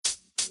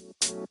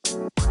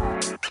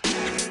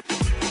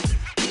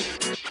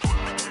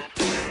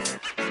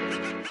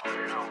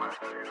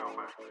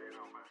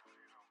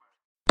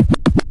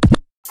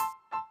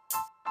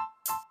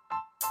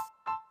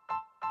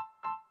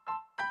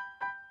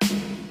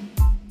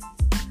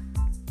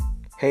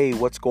Hey,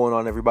 what's going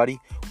on, everybody?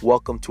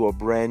 Welcome to a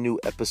brand new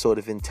episode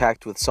of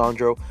Intact with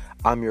Sandro.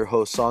 I'm your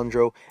host,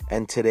 Sandro,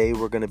 and today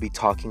we're going to be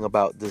talking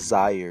about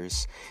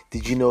desires.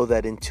 Did you know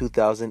that in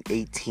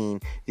 2018,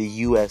 the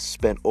U.S.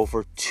 spent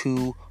over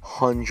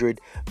 $200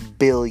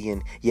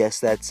 billion, yes,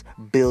 that's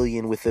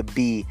billion with a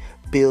B,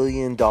 $1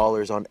 billion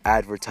on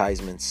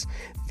advertisements?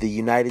 The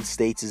United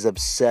States is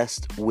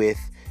obsessed with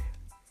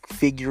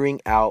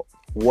figuring out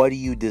what do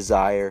you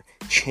desire,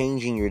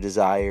 changing your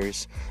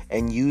desires,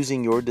 and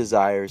using your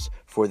desires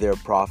for their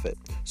profit.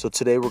 So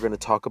today we're going to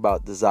talk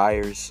about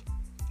desires.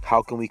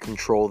 How can we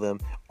control them?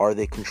 Are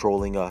they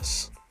controlling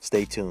us?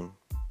 Stay tuned.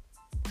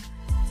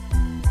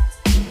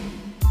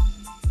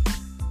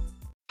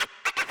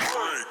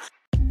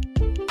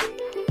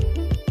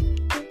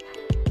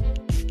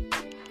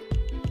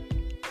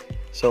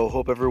 So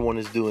hope everyone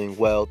is doing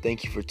well.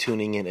 Thank you for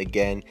tuning in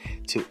again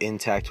to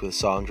Intact with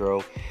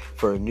Sandro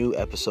for a new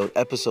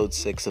episode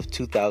 6 of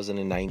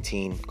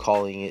 2019,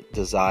 calling it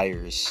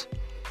Desires.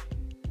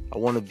 I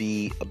want to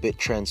be a bit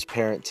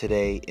transparent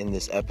today in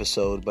this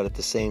episode, but at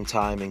the same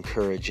time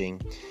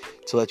encouraging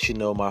to let you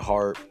know my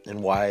heart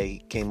and why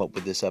I came up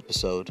with this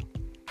episode.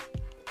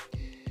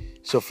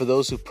 So for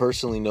those who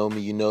personally know me,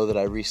 you know that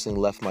I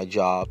recently left my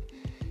job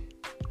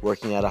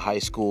working at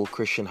a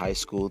Christian high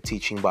school,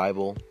 teaching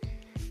Bible.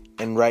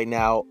 And right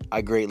now,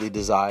 I greatly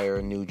desire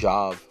a new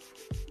job.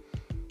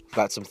 I've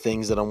got some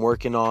things that I'm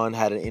working on,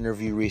 had an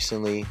interview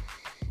recently.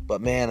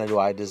 But man, do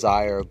I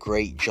desire a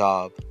great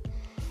job.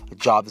 A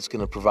job that's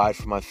going to provide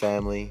for my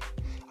family.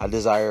 I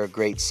desire a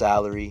great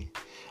salary.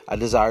 I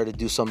desire to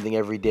do something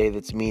every day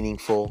that's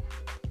meaningful.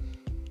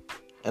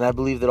 And I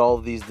believe that all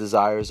of these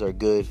desires are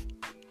good.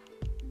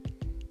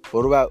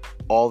 What about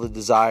all the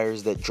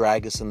desires that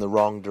drag us in the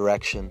wrong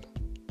direction?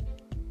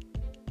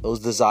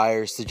 Those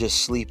desires to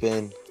just sleep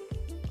in.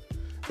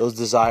 Those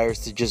desires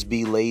to just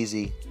be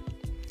lazy.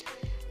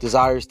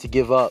 Desires to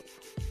give up.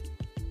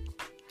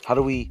 How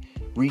do we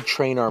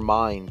retrain our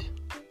mind?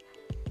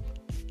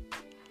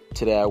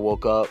 Today I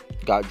woke up,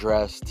 got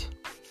dressed,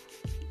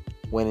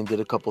 went and did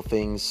a couple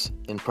things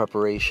in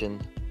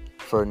preparation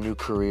for a new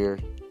career.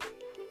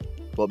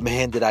 But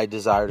man, did I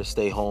desire to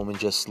stay home and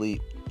just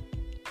sleep.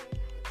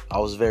 I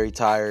was very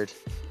tired.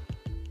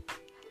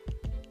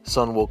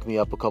 Sun woke me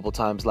up a couple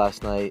times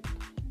last night.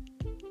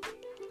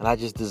 And I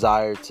just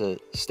desired to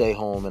stay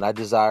home, and I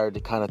desired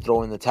to kind of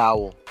throw in the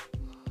towel.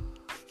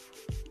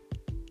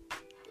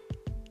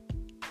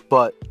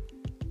 But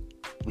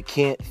we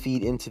can't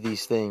feed into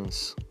these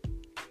things.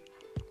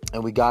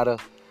 And we gotta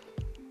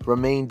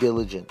remain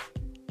diligent.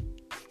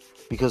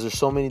 Because there's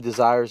so many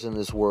desires in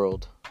this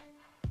world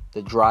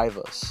that drive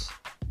us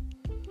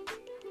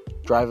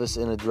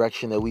in a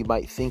direction that we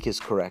might think is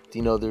correct.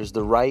 You know, there's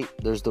the right,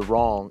 there's the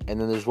wrong, and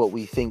then there's what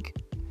we think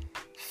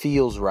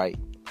feels right.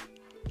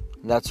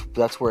 And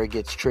that's where it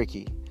gets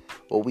tricky.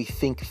 What we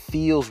think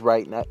feels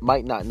right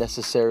might not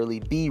necessarily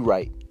be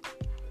right.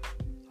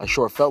 I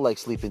sure felt like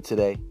sleeping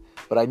today,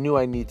 but I knew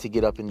I needed to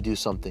get up and do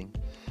something.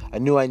 I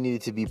knew I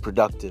needed to be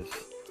productive.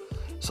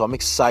 So I'm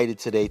excited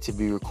today to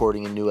be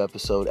recording a new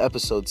episode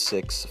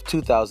 6 of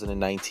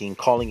 2019,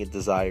 calling it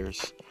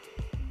Desires.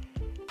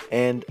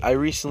 And I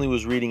recently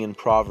was reading in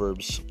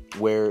Proverbs,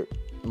 where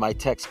my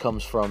text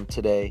comes from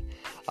today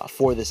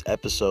for this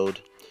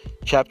episode,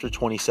 chapter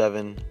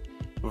 27,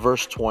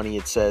 Verse 20,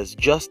 it says,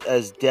 "Just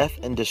as death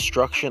and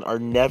destruction are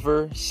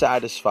never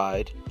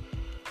satisfied,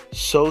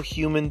 so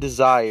human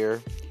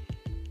desire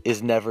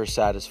is never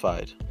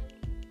satisfied."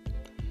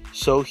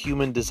 So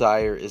human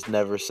desire is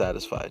never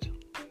satisfied.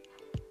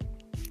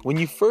 When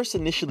you first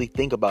initially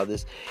think about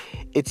this,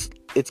 it's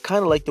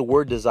kind of like the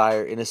word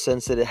desire in a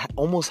sense that it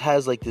almost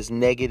has like this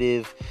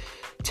negative,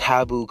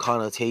 taboo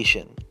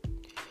connotation.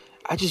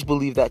 I just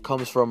believe that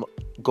comes from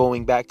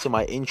going back to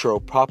my intro,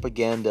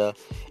 propaganda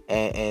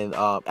and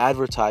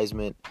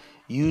advertisement,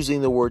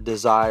 using the word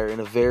desire in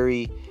a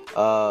very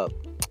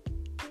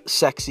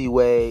sexy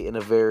way, in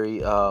a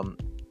very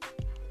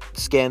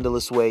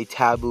scandalous way,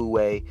 taboo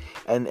way.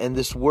 And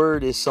this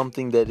word is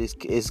something that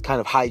is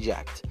kind of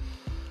hijacked.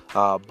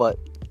 But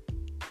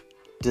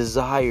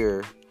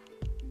desire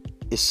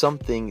is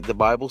something the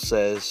Bible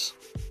says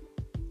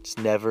it's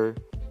never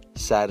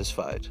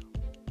satisfied.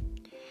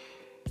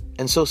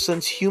 And so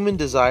since human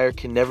desire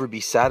can never be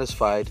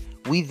satisfied,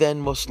 we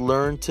then must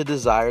learn to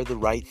desire the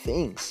right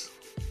things.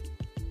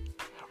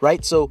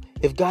 Right? So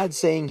if God's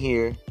saying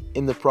here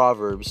in the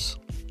Proverbs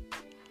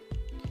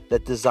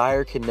that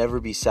desire can never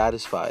be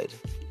satisfied,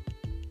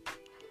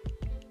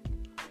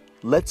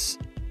 let's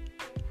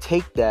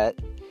take that,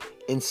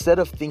 instead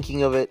of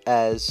thinking of it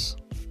as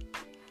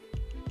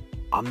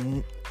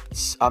I'm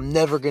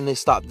never going to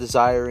stop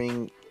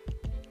desiring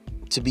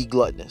to be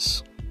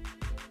gluttonous.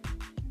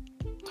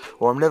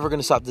 Or I'm never going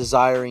to stop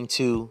desiring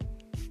to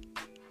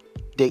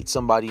date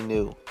somebody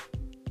new.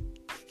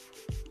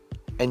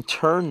 and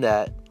turn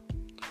that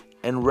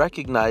and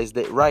recognize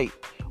that, right,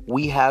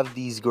 we have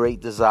these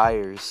great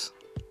desires.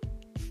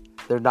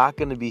 They're not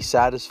going to be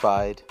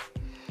satisfied.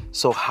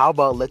 So how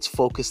about let's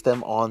focus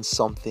them on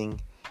something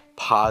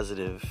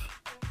positive?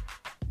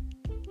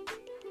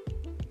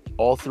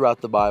 All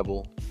throughout the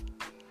Bible,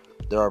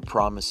 there are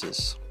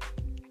promises.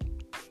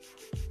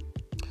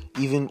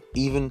 Even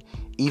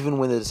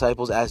when the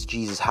disciples asked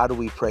Jesus, how do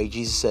we pray?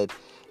 Jesus said,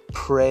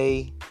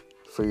 pray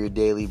for your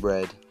daily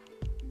bread.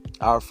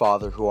 Our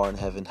Father who art in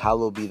heaven,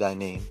 hallowed be thy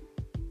name.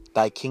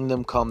 Thy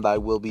kingdom come, thy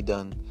will be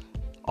done,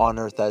 on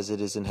earth as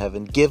it is in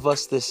heaven. Give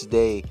us this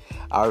day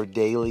our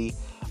daily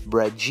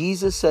bread.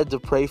 Jesus said to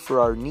pray for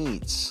our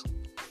needs.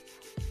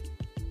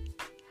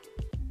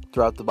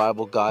 Throughout the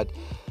Bible, God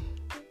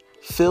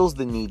fills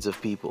the needs of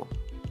people.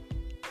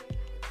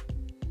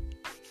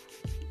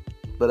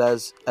 But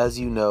as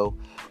you know,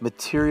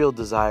 material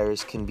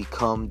desires can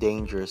become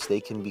dangerous.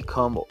 They can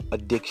become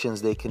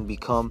addictions. They can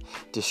become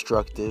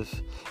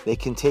destructive. They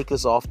can take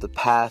us off the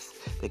path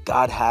that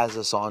God has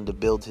us on to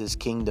build his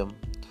kingdom,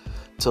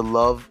 to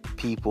love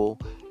people,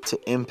 to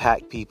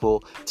impact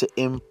people, to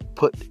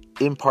input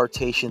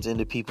impartations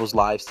into people's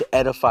lives, to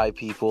edify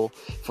people.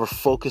 If we're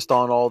focused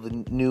on all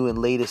the new and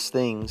latest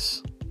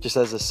things, just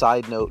as a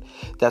side note,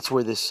 that's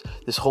where this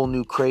whole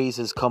new craze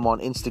has come on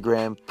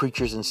Instagram,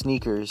 preachers in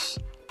sneakers.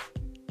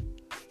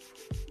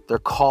 They're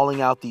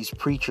calling out these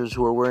preachers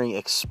who are wearing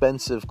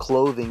expensive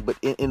clothing, but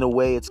in a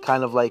way, it's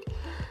kind of like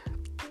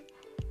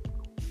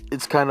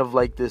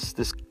this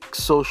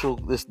social,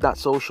 this not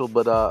social,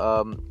 but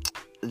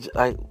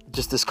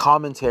just this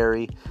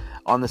commentary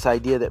on this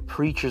idea that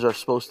preachers are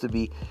supposed to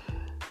be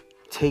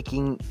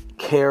taking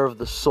care of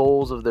the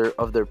souls of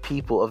their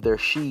people, of their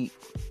sheep.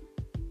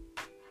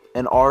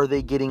 And are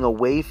they getting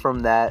away from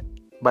that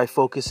by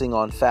focusing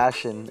on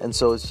fashion? And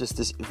so it's just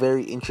this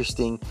very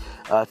interesting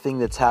thing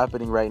that's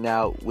happening right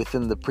now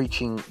within the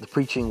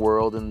preaching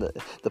world and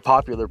the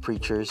popular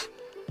preachers.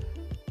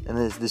 And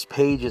this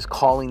page is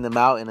calling them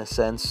out in a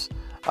sense,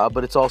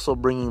 but it's also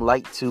bringing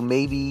light to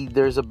maybe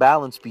there's a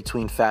balance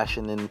between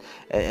fashion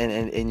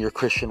and your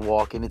Christian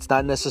walk, and it's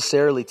not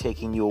necessarily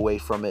taking you away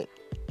from it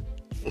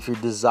if your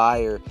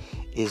desire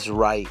is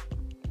right.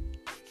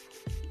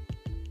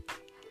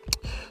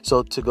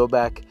 So to go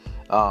back,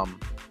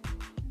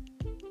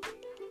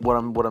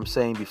 what I'm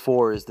saying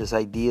before is this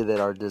idea that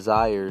our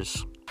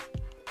desires,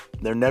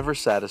 they're never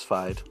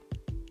satisfied,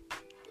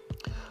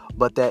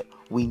 but that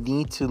we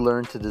need to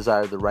learn to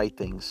desire the right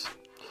things.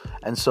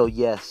 And so,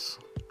 yes,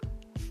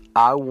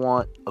 I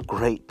want a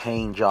great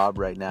paying job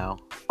right now.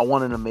 I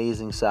want an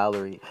amazing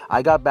salary.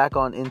 I got back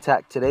on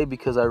Intact today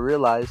because I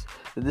realized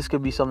that this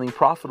could be something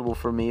profitable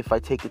for me if I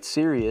take it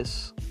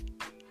serious.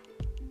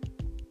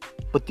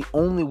 But the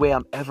only way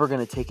I'm ever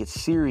going to take it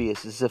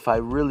serious is if I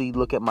really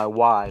look at my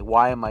why.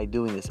 Why am I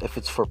doing this? If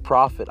it's for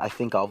profit, I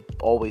think I'll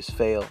always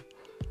fail.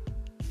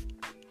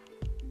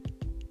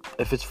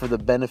 If it's for the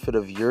benefit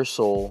of your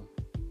soul,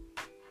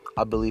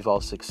 I believe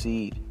I'll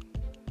succeed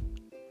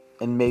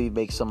and maybe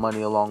make some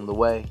money along the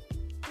way.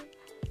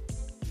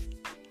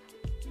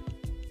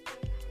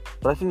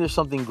 But I think there's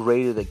something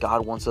greater that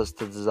God wants us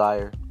to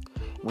desire.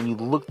 When you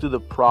look through the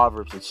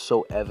Proverbs, it's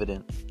so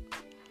evident.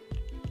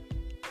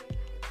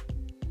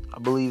 I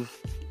believe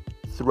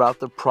throughout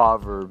the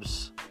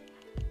Proverbs,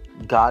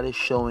 God is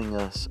showing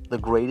us the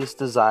greatest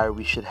desire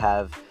we should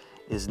have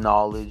is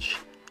knowledge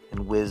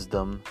and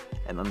wisdom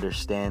and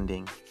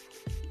understanding.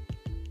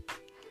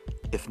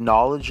 If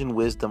knowledge and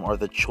wisdom are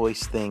the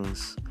choice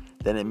things,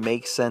 then it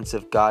makes sense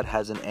if God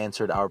hasn't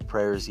answered our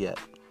prayers yet.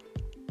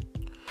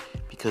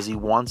 Because he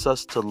wants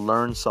us to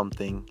learn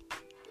something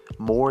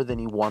more than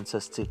he wants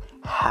us to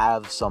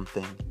have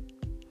something,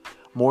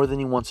 more than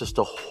he wants us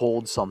to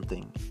hold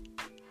something.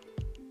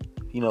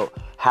 You know,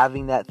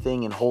 having that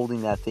thing and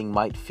holding that thing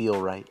might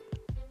feel right,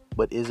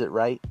 but is it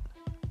right?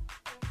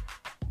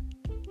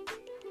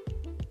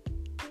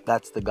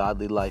 That's the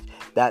godly life.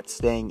 That's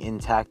staying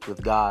intact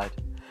with God.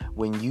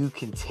 When you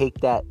can take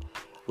that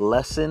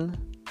lesson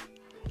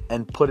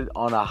and put it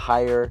on a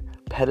higher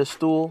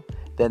pedestal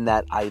than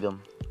that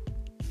item.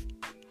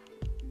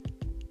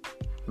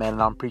 Man,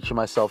 and I'm preaching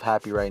myself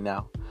happy right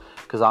now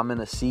because I'm in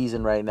a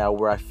season right now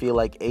where I feel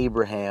like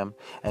Abraham,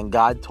 and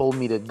God told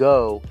me to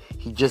go.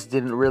 He just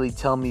didn't really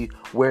tell me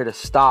where to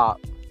stop,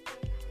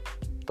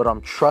 but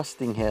I'm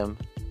trusting him.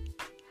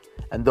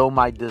 And though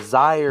my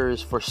desire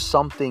is for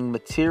something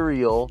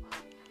material,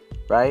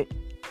 right?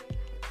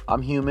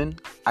 I'm human.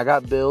 I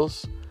got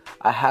bills.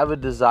 I have a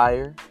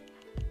desire.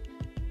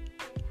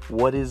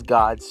 What is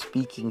God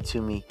speaking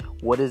to me?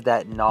 What is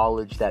that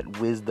knowledge, that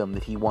wisdom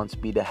that he wants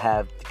me to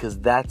have? Because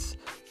that's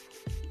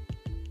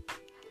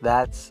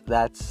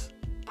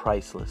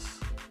priceless.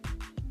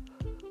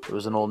 There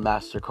was an old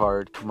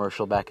MasterCard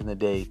commercial back in the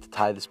day to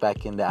tie this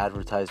back into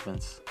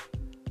advertisements.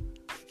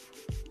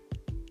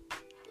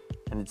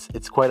 And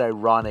it's quite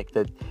ironic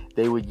that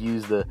they would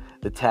use the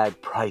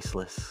tag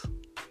priceless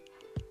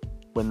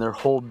when their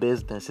whole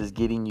business is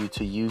getting you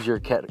to use your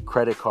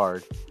credit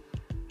card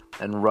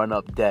and run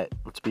up debt.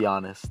 Let's be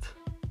honest.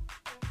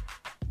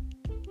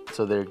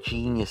 So they're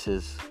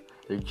geniuses.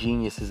 They're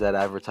geniuses at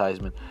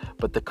advertisement.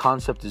 But the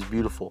concept is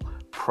beautiful,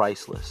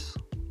 priceless.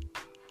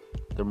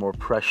 They're more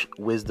precious.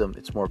 Wisdom,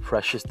 it's more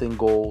precious than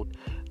gold,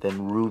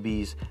 than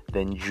rubies,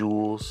 than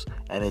jewels,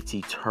 and it's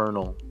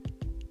eternal.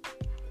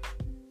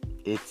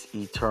 It's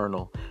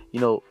eternal.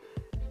 You know,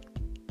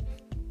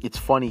 it's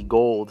funny,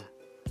 gold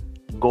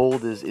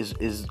is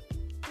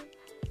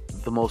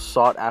the most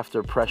sought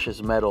after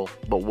precious metal.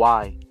 But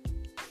why?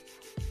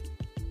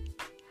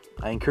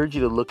 I encourage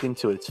you to look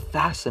into it. It's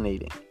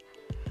fascinating.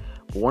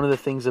 But one of the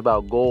things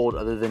about gold,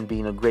 other than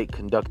being a great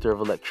conductor of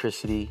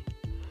electricity,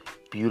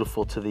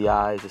 beautiful to the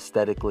eyes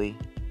aesthetically,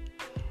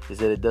 is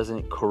that it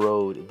doesn't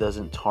corrode, it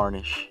doesn't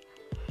tarnish.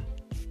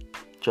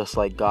 Just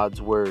like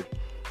God's word,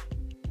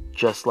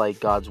 just like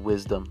God's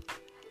wisdom.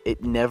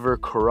 It never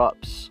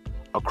corrupts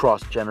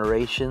across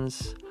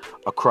generations,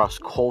 across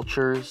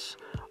cultures,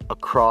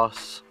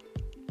 across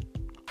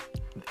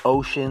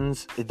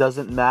oceans. It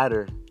doesn't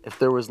matter if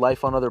there was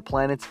life on other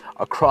planets,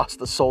 across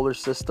the solar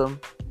system.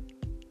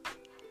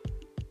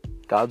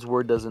 God's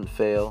word doesn't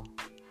fail.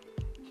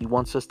 He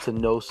wants us to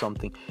know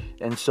something.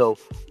 And so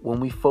when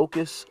we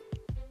focus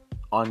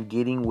on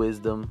getting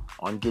wisdom,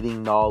 on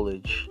getting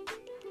knowledge,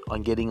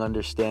 on getting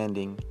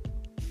understanding,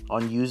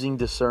 on using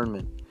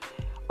discernment,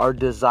 our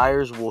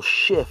desires will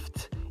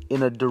shift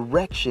in a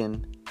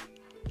direction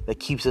that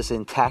keeps us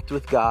intact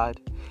with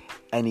God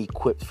and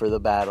equipped for the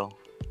battle.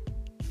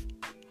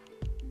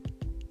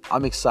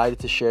 I'm excited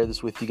to share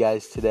this with you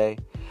guys today.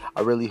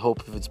 I really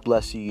hope if it's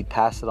blessed you, you'd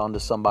pass it on to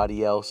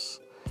somebody else,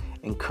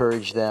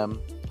 encourage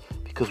them,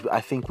 because I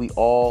think we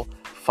all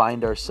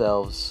find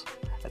ourselves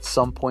at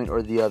some point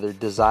or the other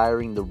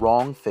desiring the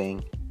wrong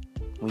thing.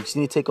 We just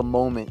need to take a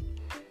moment,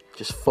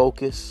 just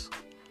focus,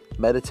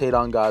 meditate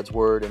on God's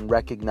word, and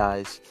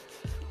recognize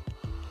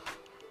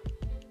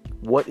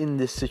what in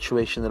this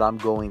situation that I'm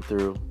going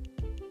through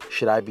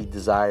should I be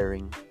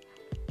desiring?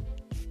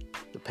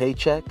 The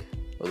paycheck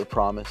or the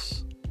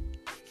promise?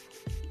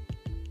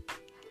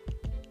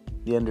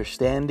 The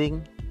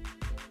understanding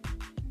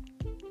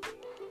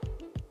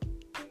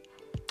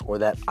or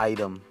that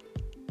item,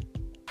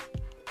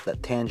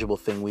 that tangible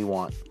thing we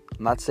want?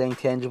 I'm not saying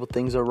tangible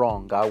things are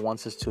wrong. God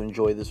wants us to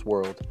enjoy this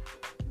world.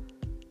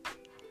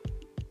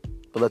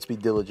 But let's be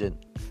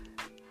diligent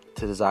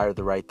to desire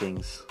the right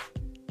things.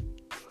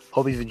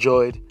 Hope you've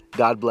enjoyed.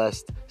 God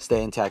bless.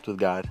 Stay intact with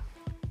God.